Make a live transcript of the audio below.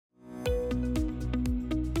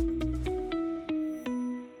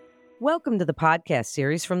Welcome to the podcast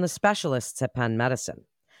series from the specialists at Penn Medicine.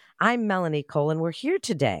 I'm Melanie Cole, and we're here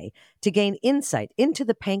today to gain insight into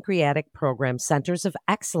the Pancreatic Program Centers of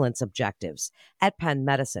Excellence objectives at Penn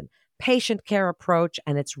Medicine, patient care approach,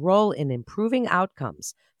 and its role in improving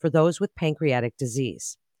outcomes for those with pancreatic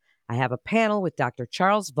disease. I have a panel with Dr.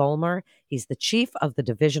 Charles Vollmer. He's the chief of the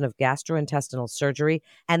Division of Gastrointestinal Surgery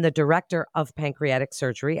and the director of pancreatic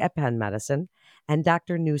surgery at Penn Medicine, and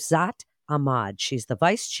Dr. Nushat Ahmad. She's the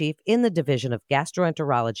vice chief in the Division of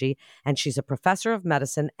Gastroenterology, and she's a professor of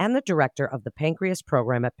medicine and the director of the pancreas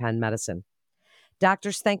program at Penn Medicine.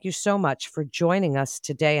 Doctors, thank you so much for joining us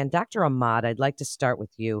today. And Dr. Ahmad, I'd like to start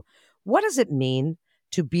with you. What does it mean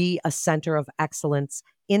to be a center of excellence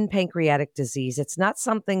in pancreatic disease? It's not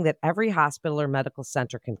something that every hospital or medical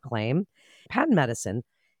center can claim. Penn Medicine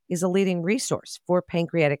is a leading resource for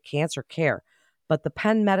pancreatic cancer care, but the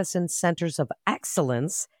Penn Medicine Centers of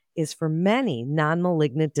Excellence is for many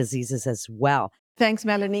non-malignant diseases as well. Thanks,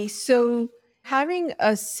 Melanie. So having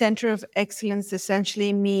a center of excellence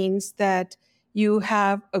essentially means that you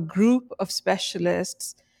have a group of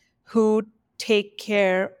specialists who take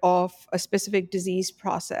care of a specific disease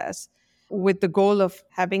process with the goal of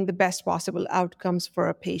having the best possible outcomes for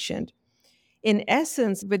a patient. In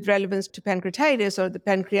essence, with relevance to pancreatitis or the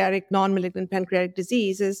pancreatic, non-malignant pancreatic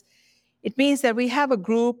diseases, it means that we have a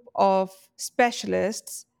group of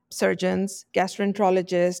specialists, surgeons,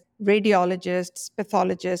 gastroenterologists, radiologists,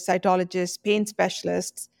 pathologists, cytologists, pain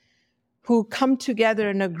specialists, who come together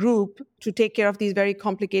in a group to take care of these very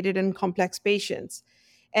complicated and complex patients.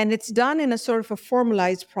 And it's done in a sort of a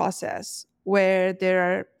formalized process where there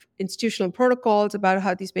are institutional protocols about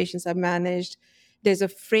how these patients are managed. There's a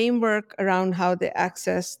framework around how they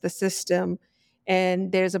access the system.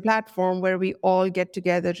 And there's a platform where we all get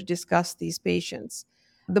together to discuss these patients,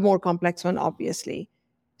 the more complex one, obviously.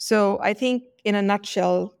 So I think in a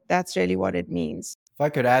nutshell, that's really what it means. If I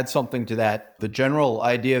could add something to that, the general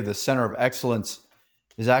idea of the Center of Excellence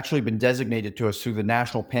has actually been designated to us through the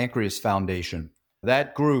National Pancreas Foundation.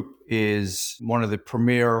 That group is one of the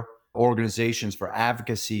premier organizations for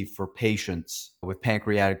advocacy for patients with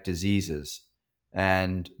pancreatic diseases.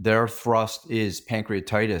 And their thrust is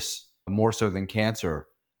pancreatitis, more so than cancer.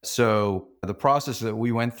 So the process that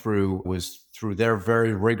we went through was through their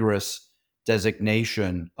very rigorous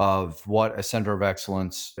designation of what a center of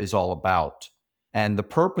excellence is all about. And the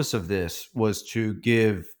purpose of this was to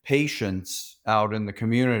give patients out in the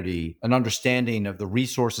community an understanding of the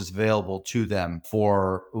resources available to them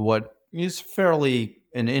for what is fairly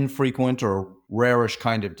an infrequent or rarish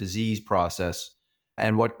kind of disease process,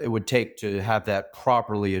 and what it would take to have that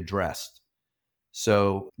properly addressed.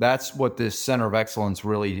 So that's what this Center of Excellence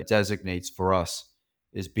really designates for us,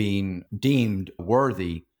 is being deemed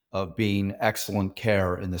worthy of being excellent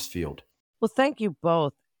care in this field. Well, thank you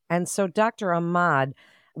both. And so, Dr. Ahmad,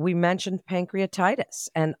 we mentioned pancreatitis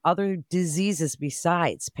and other diseases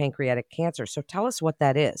besides pancreatic cancer. So tell us what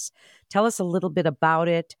that is. Tell us a little bit about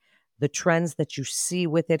it, the trends that you see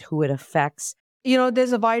with it, who it affects.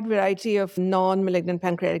 There's a wide variety of non-malignant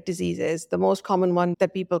pancreatic diseases. The most common one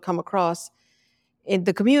that people come across in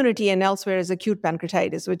the community and elsewhere is acute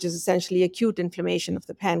pancreatitis, which is essentially acute inflammation of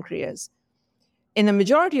the pancreas. In the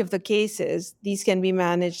majority of the cases, these can be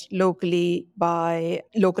managed locally by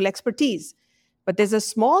local expertise. But there's a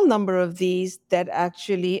small number of these that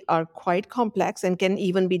actually are quite complex and can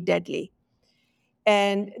even be deadly.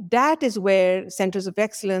 And that is where centers of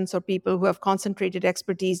excellence or people who have concentrated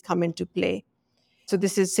expertise come into play. So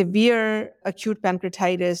this is severe acute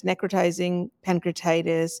pancreatitis, necrotizing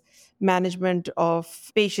pancreatitis, management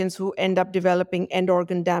of patients who end up developing end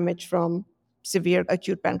organ damage from severe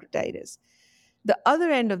acute pancreatitis. The other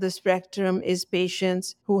end of the spectrum is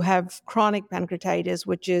patients who have chronic pancreatitis,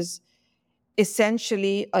 which is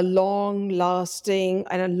essentially a long-lasting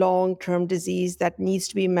and a long-term disease that needs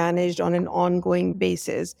to be managed on an ongoing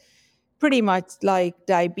basis, pretty much like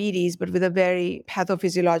diabetes, but with a very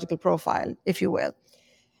pathophysiological profile, if you will.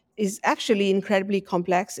 Is actually incredibly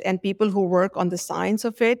complex, and people who work on the science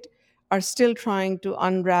of it are still trying to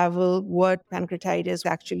unravel what pancreatitis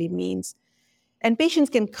actually means. And patients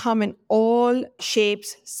can come in all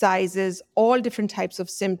shapes, sizes, all different types of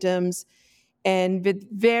symptoms, and with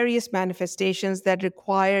various manifestations that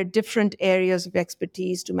require different areas of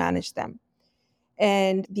expertise to manage them.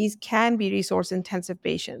 And these can be resource-intensive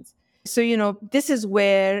patients. So, this is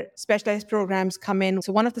where specialized programs come in.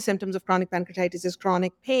 So one of the symptoms of chronic pancreatitis is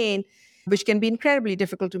chronic pain, which can be incredibly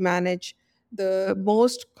difficult to manage. The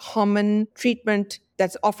most common treatment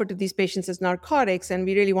that's offered to these patients is narcotics, and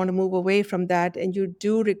we really want to move away from that. And you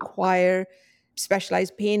do require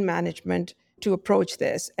specialized pain management to approach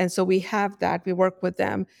this. And so we have that. We work with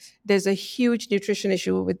them. There's a huge nutrition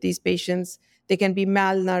issue with these patients. They can be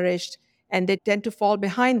malnourished and they tend to fall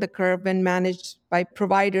behind the curve when managed by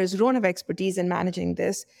providers who don't have expertise in managing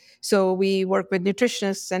this. So we work with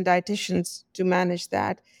nutritionists and dietitians to manage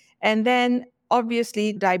that. And then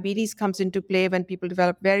obviously diabetes comes into play when people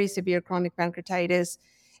develop very severe chronic pancreatitis.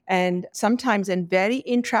 And sometimes in very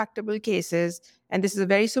intractable cases, and this is a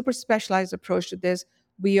very super specialized approach to this,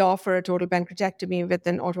 we offer a total pancreatectomy with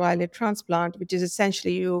an autoislet transplant, which is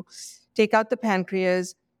essentially you take out the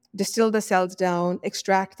pancreas, distill the cells down,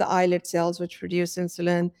 extract the islet cells, which produce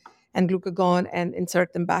insulin and glucagon, and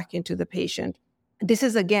insert them back into the patient. This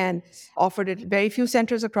is, again, offered at very few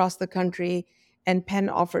centers across the country, and Penn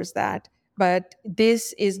offers that. But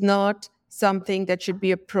this is not something that should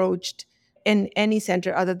be approached in any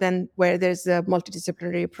center other than where there's a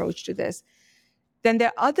multidisciplinary approach to this. Then there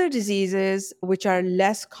are other diseases which are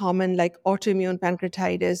less common, like autoimmune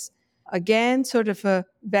pancreatitis. Again, sort of a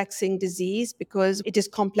vexing disease because it is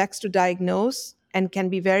complex to diagnose and can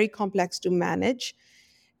be very complex to manage.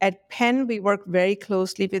 At Penn, we work very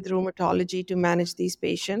closely with rheumatology to manage these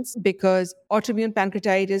patients because autoimmune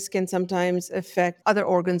pancreatitis can sometimes affect other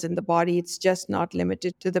organs in the body. It's just not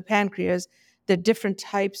limited to the pancreas. There are different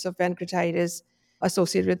types of pancreatitis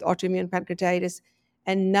associated with autoimmune pancreatitis.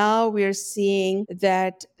 And now we're seeing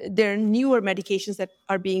that there are newer medications that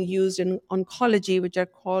are being used in oncology, which are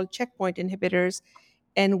called checkpoint inhibitors.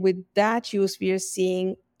 And with that use, we are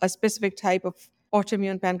seeing a specific type of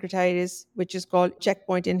autoimmune pancreatitis, which is called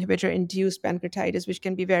checkpoint inhibitor-induced pancreatitis, which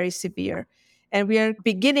can be very severe. And we are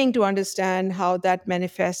beginning to understand how that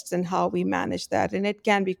manifests and how we manage that. And it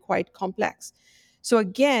can be quite complex. So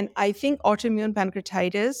again, I think autoimmune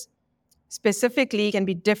pancreatitis specifically can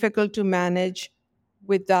be difficult to manage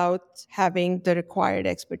without having the required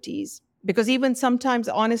expertise. Because even sometimes,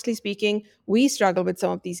 honestly speaking, we struggle with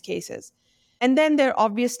some of these cases. And then there are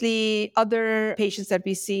obviously other patients that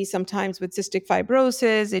we see sometimes with cystic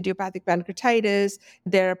fibrosis, idiopathic pancreatitis.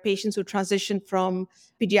 There are patients who transition from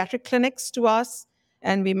pediatric clinics to us,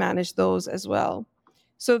 and we manage those as well.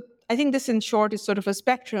 So I think this, in short, is sort of a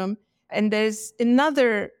spectrum. And there's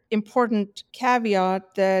another important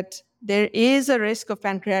caveat that there is a risk of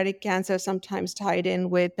pancreatic cancer sometimes tied in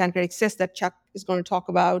with pancreatic cyst that Chuck is going to talk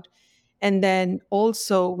about, and then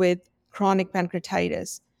also with chronic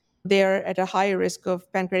pancreatitis. They're at a higher risk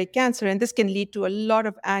of pancreatic cancer, and this can lead to a lot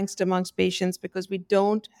of angst amongst patients because we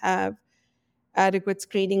don't have adequate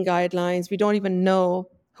screening guidelines. We don't even know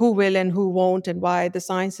who will and who won't and why. The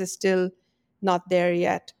science is still not there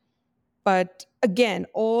yet. But again,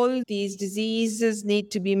 all these diseases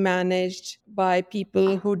need to be managed by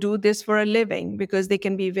people who do this for a living because they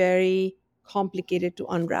can be very complicated to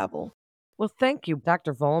unravel. Well, thank you,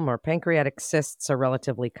 Dr. Vollmer. Pancreatic cysts are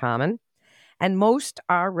relatively common, and most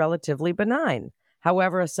are relatively benign.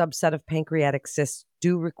 However, a subset of pancreatic cysts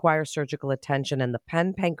do require surgical attention, and the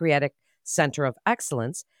Penn Pancreatic Center of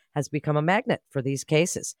Excellence has become a magnet for these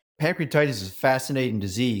cases. Pancreatitis is a fascinating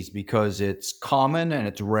disease because it's common and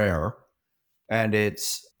it's rare, and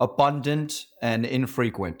it's abundant and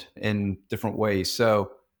infrequent in different ways.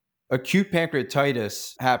 So acute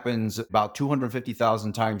pancreatitis happens about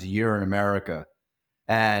 250,000 times a year in America.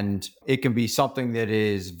 And it can be something that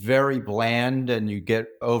is very bland and you get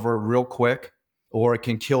over real quick, or it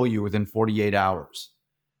can kill you within 48 hours.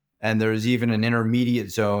 And there's even an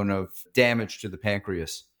intermediate zone of damage to the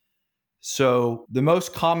pancreas. So the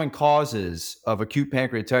most common causes of acute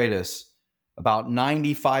pancreatitis, about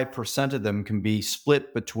 95% of them can be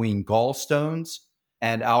split between gallstones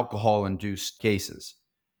and alcohol-induced cases.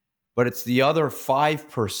 But it's the other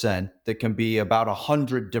 5% that can be about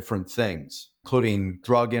 100 different things, including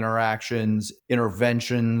drug interactions,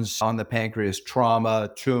 interventions on the pancreas,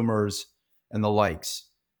 trauma, tumors, and the likes.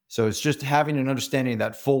 So it's just having an understanding of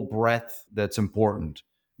that full breadth that's important.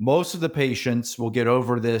 Most of the patients will get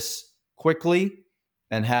over this quickly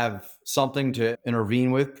and have something to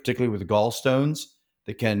intervene with, particularly with gallstones,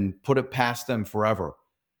 that can put it past them forever.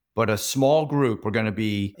 But a small group are going to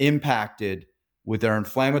be impacted with their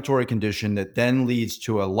inflammatory condition that then leads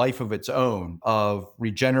to a life of its own of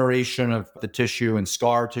regeneration of the tissue and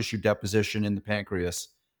scar tissue deposition in the pancreas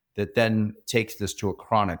that then takes this to a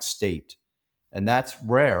chronic state. And that's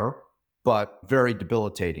rare, but very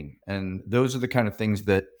debilitating. And those are the kind of things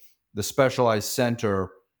that the specialized center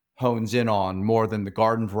hones in on more than the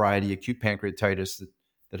garden variety acute pancreatitis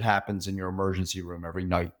that happens in your emergency room every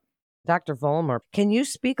night. Dr. Vollmer, can you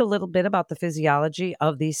speak a little bit about the physiology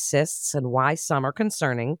of these cysts and why some are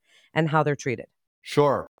concerning and how they're treated?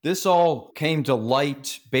 Sure. This all came to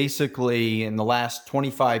light basically in the last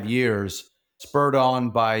 25 years spurred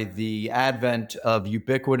on by the advent of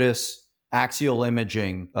ubiquitous axial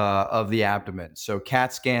imaging of the abdomen. So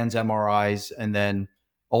CAT scans, MRIs, and then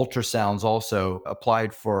ultrasounds also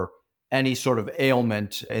applied for any sort of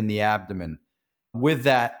ailment in the abdomen. With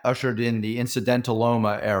that, ushered in the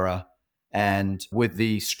incidentaloma era, and with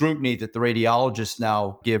the scrutiny that the radiologists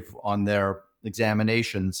now give on their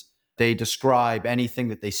examinations, they describe anything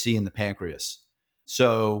that they see in the pancreas.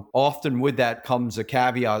 So often with that comes a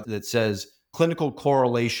caveat that says clinical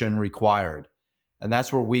correlation required. And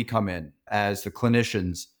that's where we come in as the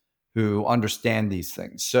clinicians who understand these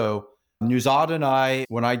things. So Nuzad and I,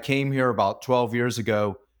 when I came here about 12 years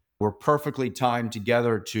ago, were perfectly timed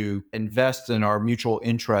together to invest in our mutual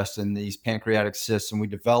interest in these pancreatic cysts. And we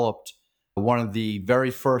developed one of the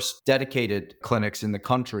very first dedicated clinics in the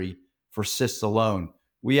country for cysts alone.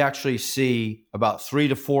 We actually see about 3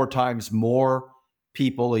 to 4 times more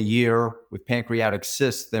people a year with pancreatic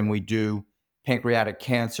cysts than we do pancreatic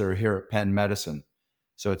cancer here at Penn Medicine.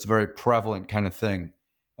 So it's a very prevalent kind of thing.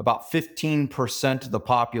 About 15% of the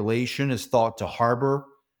population is thought to harbor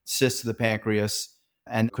cysts of the pancreas,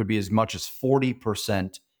 and could be as much as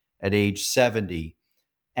 40% at age 70.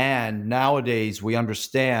 And nowadays, we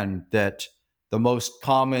understand that the most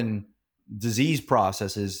common disease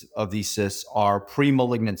processes of these cysts are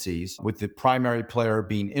pre-malignancies, with the primary player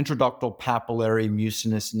being intraductal papillary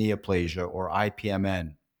mucinous neoplasia, or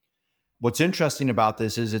IPMN. What's interesting about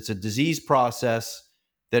this is it's a disease process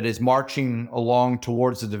that is marching along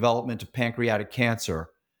towards the development of pancreatic cancer,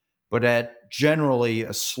 but at generally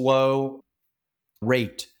a slow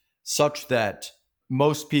rate, such that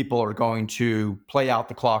most people are going to play out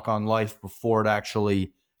the clock on life before it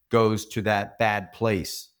actually goes to that bad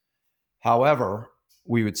place. However,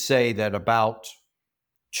 we would say that about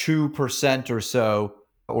 2% or so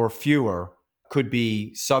or fewer could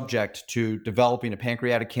be subject to developing a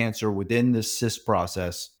pancreatic cancer within this cyst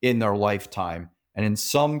process in their lifetime. And in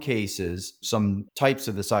some cases, some types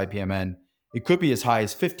of this IPMN, it could be as high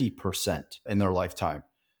as 50% in their lifetime.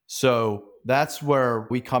 So that's where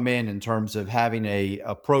we come in terms of having a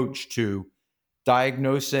approach to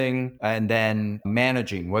diagnosing and then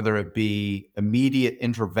managing, whether it be immediate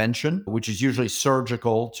intervention, which is usually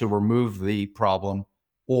surgical to remove the problem,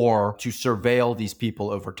 or to surveil these people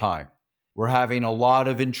over time. We're having a lot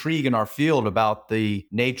of intrigue in our field about the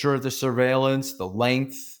nature of the surveillance, the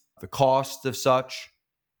length, the cost of such.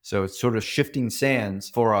 So it's sort of shifting sands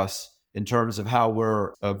for us in terms of how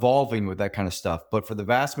we're evolving with that kind of stuff. But for the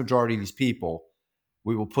vast majority of these people,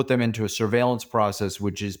 we will put them into a surveillance process,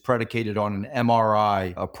 which is predicated on an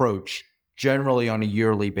MRI approach, generally on a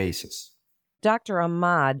yearly basis. Dr.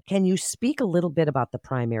 Ahmad, can you speak a little bit about the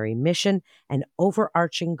primary mission and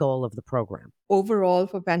overarching goal of the program? Overall,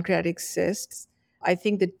 for pancreatic cysts, I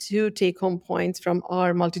think the 2 take-home points from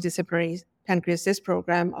our multidisciplinary pancreas cyst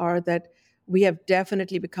program are that we have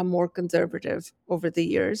definitely become more conservative over the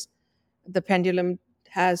years. The pendulum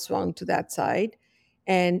has swung to that side.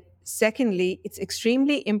 And secondly, it's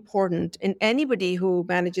extremely important in anybody who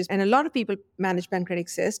manages, and a lot of people manage pancreatic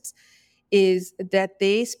cysts, is that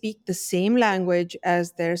they speak the same language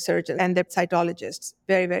as their surgeons and their cytologists.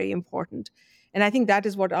 Very, very important. And I think that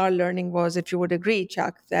is what our learning was, if you would agree,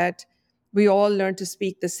 Chuck, that we all learn to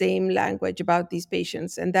speak the same language about these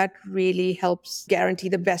patients. And that really helps guarantee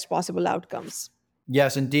the best possible outcomes.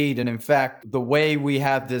 Yes, indeed. And in fact, the way we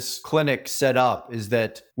have this clinic set up is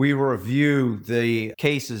that we review the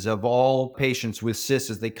cases of all patients with cysts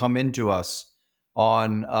as they come into us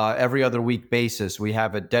on every other week basis. We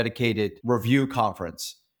have a dedicated review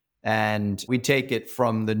conference, and we take it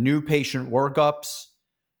from the new patient workups,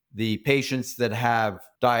 the patients that have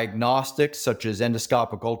diagnostics such as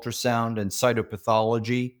endoscopic ultrasound and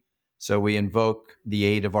cytopathology. So we invoke the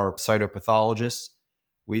aid of our cytopathologists.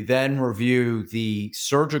 We then review the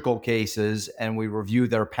surgical cases and we review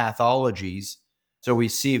their pathologies. So we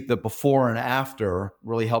see the before and after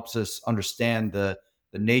really helps us understand the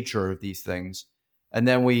nature of these things. And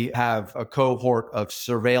then we have a cohort of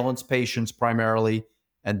surveillance patients primarily,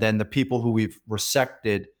 and then the people who we've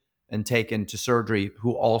resected and taken to surgery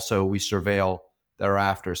who also we surveil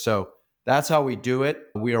thereafter. So that's how we do it.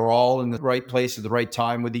 We are all in the right place at the right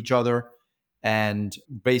time with each other, and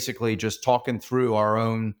basically just talking through our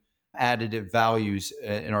own additive values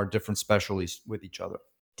in our different specialties with each other.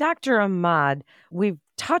 Dr. Ahmad, we've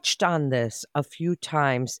touched on this a few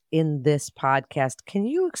times in this podcast. Can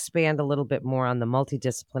you expand a little bit more on the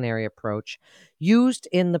multidisciplinary approach used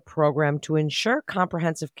in the program to ensure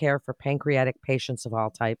comprehensive care for pancreatic patients of all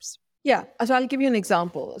types? Yeah, so I'll give you an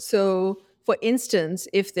example. So, for instance,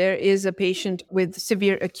 if there is a patient with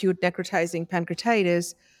severe acute necrotizing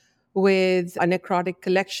pancreatitis with a necrotic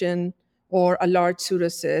collection or a large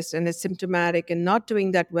pseudocyst and is symptomatic and not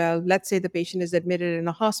doing that well, let's say the patient is admitted in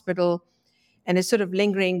a hospital and is sort of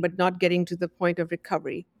lingering but not getting to the point of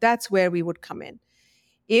recovery, that's where we would come in.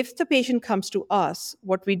 If the patient comes to us,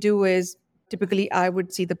 what we do is typically I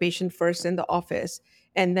would see the patient first in the office.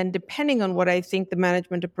 And then, depending on what I think the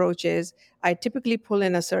management approach is, I typically pull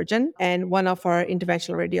in a surgeon and one of our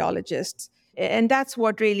interventional radiologists. And that's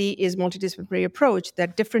what really is multidisciplinary approach,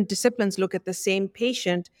 that different disciplines look at the same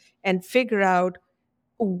patient and figure out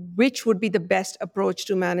which would be the best approach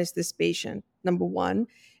to manage this patient, number one.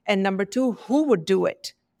 And number two, who would do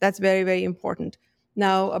it? That's very, very important.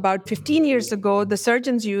 Now, about 15 years ago, the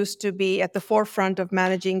surgeons used to be at the forefront of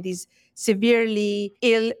managing these severely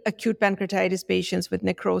ill acute pancreatitis patients with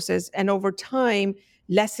necrosis. And over time,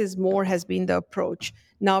 less is more has been the approach.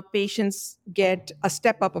 Now, patients get a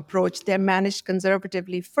step up approach. They're managed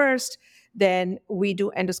conservatively first, then we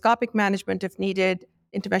do endoscopic management if needed.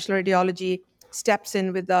 Interventional radiology steps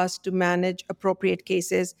in with us to manage appropriate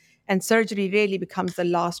cases, and surgery really becomes the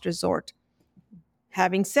last resort.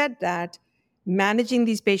 Having said that, managing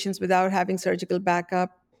these patients without having surgical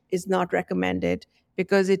backup is not recommended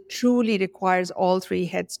because it truly requires all three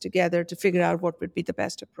heads together to figure out what would be the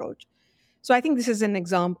best approach. So I think this is an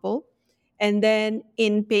example. And then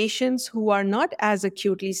in patients who are not as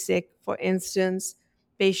acutely sick, for instance,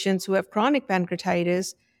 patients who have chronic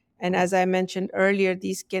pancreatitis, and as I mentioned earlier,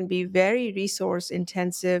 these can be very resource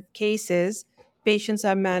intensive cases. Patients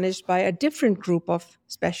are managed by a different group of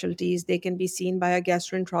specialties. They can be seen by a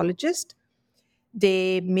gastroenterologist.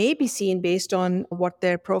 They may be seen based on what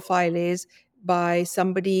their profile is by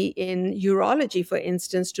somebody in urology, for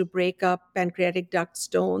instance, to break up pancreatic duct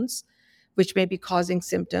stones, which may be causing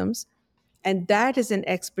symptoms. And that is an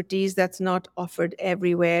expertise that's not offered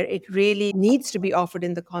everywhere. It really needs to be offered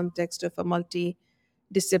in the context of a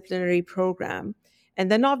multidisciplinary program.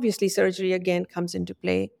 And then obviously surgery again comes into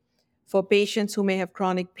play. For patients who may have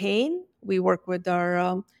chronic pain, we work with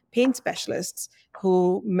our pain specialists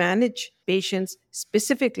who manage patients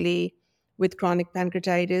specifically with chronic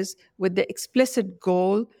pancreatitis with the explicit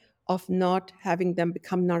goal of not having them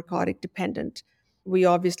become narcotic dependent. We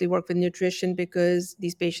obviously work with nutrition because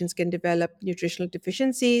these patients can develop nutritional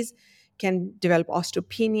deficiencies, can develop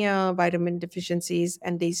osteopenia, vitamin deficiencies,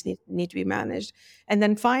 and these need to be managed. And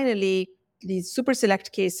then finally, these super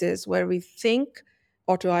select cases where we think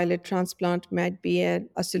autoilet transplant might be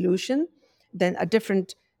a solution, then a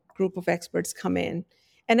different group of experts come in.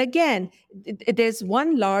 And again, there's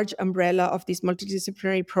one large umbrella of these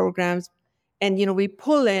multidisciplinary programs. And, we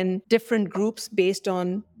pull in different groups based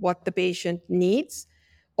on what the patient needs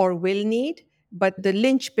or will need. But the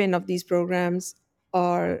linchpin of these programs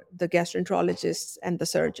are the gastroenterologists and the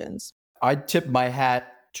surgeons. I'd tip my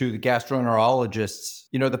hat to the gastroenterologists.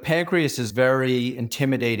 The pancreas is very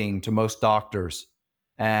intimidating to most doctors.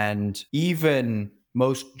 And even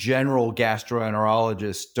most general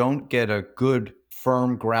gastroenterologists don't get a good,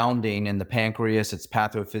 firm grounding in the pancreas, its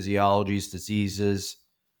pathophysiologies, diseases.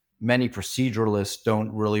 Many proceduralists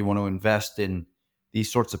don't really want to invest in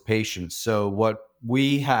these sorts of patients. So what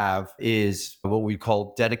we have is what we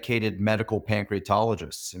call dedicated medical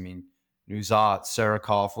pancreatologists. Nuzat, Sarah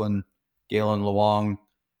Coughlin, Galen Luong.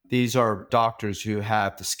 These are doctors who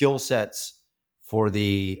have the skill sets for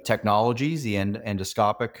the technologies, the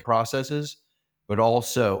endoscopic processes, but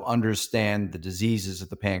also understand the diseases of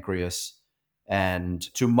the pancreas and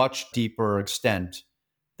to much deeper extent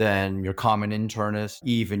than your common internist,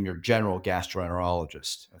 even your general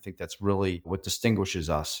gastroenterologist. I think that's really what distinguishes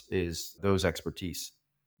us is those expertise.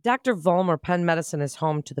 Dr. Vollmer, Penn Medicine is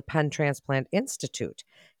home to the Penn Transplant Institute.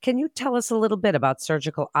 Can you tell us a little bit about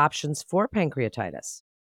surgical options for pancreatitis?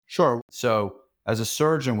 Sure. So as a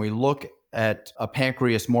surgeon, we look at a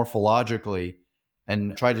pancreas morphologically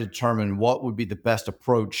and try to determine what would be the best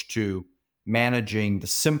approach to managing the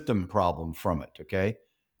symptom problem from it, okay?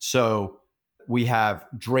 So we have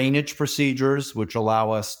drainage procedures, which allow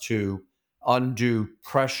us to undo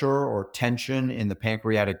pressure or tension in the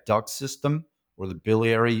pancreatic duct system or the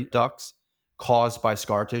biliary ducts caused by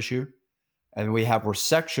scar tissue. And we have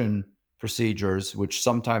resection procedures, which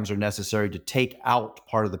sometimes are necessary to take out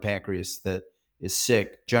part of the pancreas that is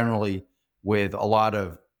sick, generally with a lot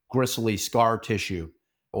of gristly scar tissue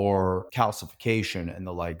or calcification and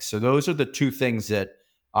the like. So those are the two things that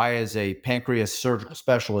I, as a pancreas surgical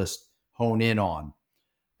specialist, hone in on.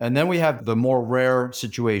 And then we have the more rare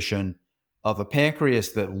situation of a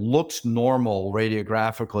pancreas that looks normal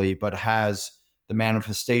radiographically, but has the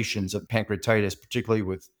manifestations of pancreatitis, particularly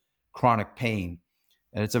with chronic pain.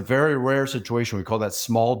 And it's a very rare situation. We call that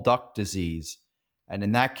small duct disease. And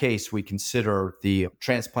in that case, we consider the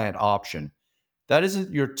transplant option. That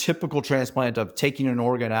isn't your typical transplant of taking an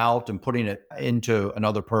organ out and putting it into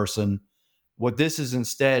another person. What this is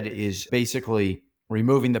instead is basically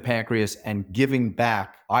removing the pancreas and giving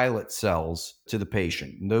back islet cells to the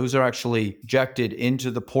patient. And those are actually injected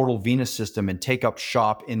into the portal venous system and take up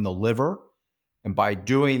shop in the liver. And by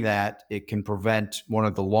doing that, it can prevent one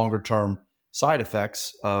of the longer-term side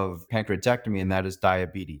effects of pancreatectomy, and that is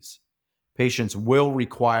diabetes. Patients will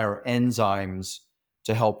require enzymes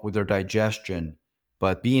to help with their digestion,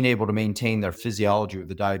 but being able to maintain their physiology with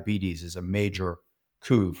the diabetes is a major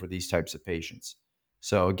coup for these types of patients.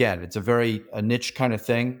 So again, it's a niche kind of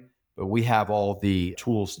thing, but we have all the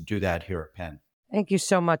tools to do that here at Penn. Thank you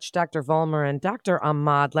so much, Dr. Vollmer. And Dr.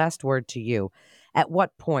 Ahmad, last word to you. At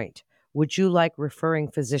what point would you like referring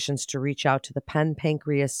physicians to reach out to the Penn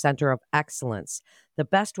Pancreas Center of Excellence? The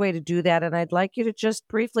best way to do that, and I'd like you to just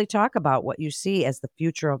briefly talk about what you see as the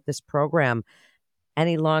future of this program,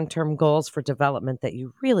 any long-term goals for development that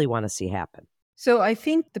you really want to see happen. So I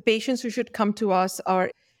think the patients who should come to us are,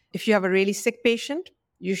 if you have a really sick patient,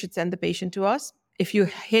 you should send the patient to us. If you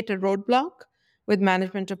hit a roadblock with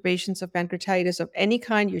management of patients of pancreatitis of any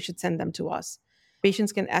kind, you should send them to us.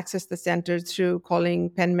 Patients can access the center through calling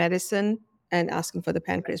Penn Medicine and asking for the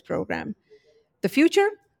pancreas program. The future,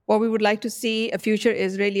 what we would like to see, a future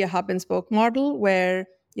is really a hub and spoke model where,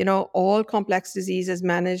 all complex diseases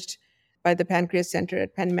managed by the Pancreas Center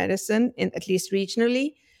at Penn Medicine, at least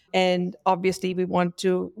regionally. And obviously, we want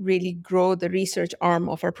to really grow the research arm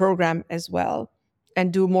of our program as well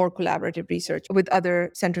and do more collaborative research with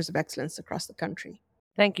other centers of excellence across the country.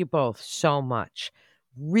 Thank you both so much.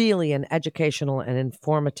 Really an educational and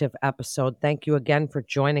informative episode. Thank you again for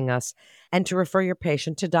joining us. And to refer your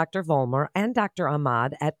patient to Dr. Vollmer and Dr.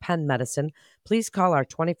 Ahmad at Penn Medicine, please call our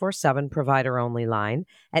 24/7 provider-only line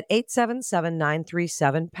at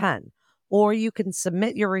 877-937-PENN. Or you can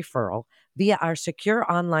submit your referral via our secure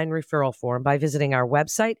online referral form by visiting our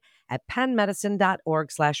website at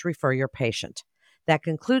pennmedicine.org/refer-your-patient. That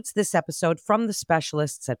concludes this episode from the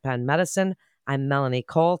specialists at Penn Medicine. I'm Melanie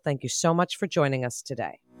Cole. Thank you so much for joining us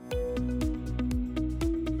today.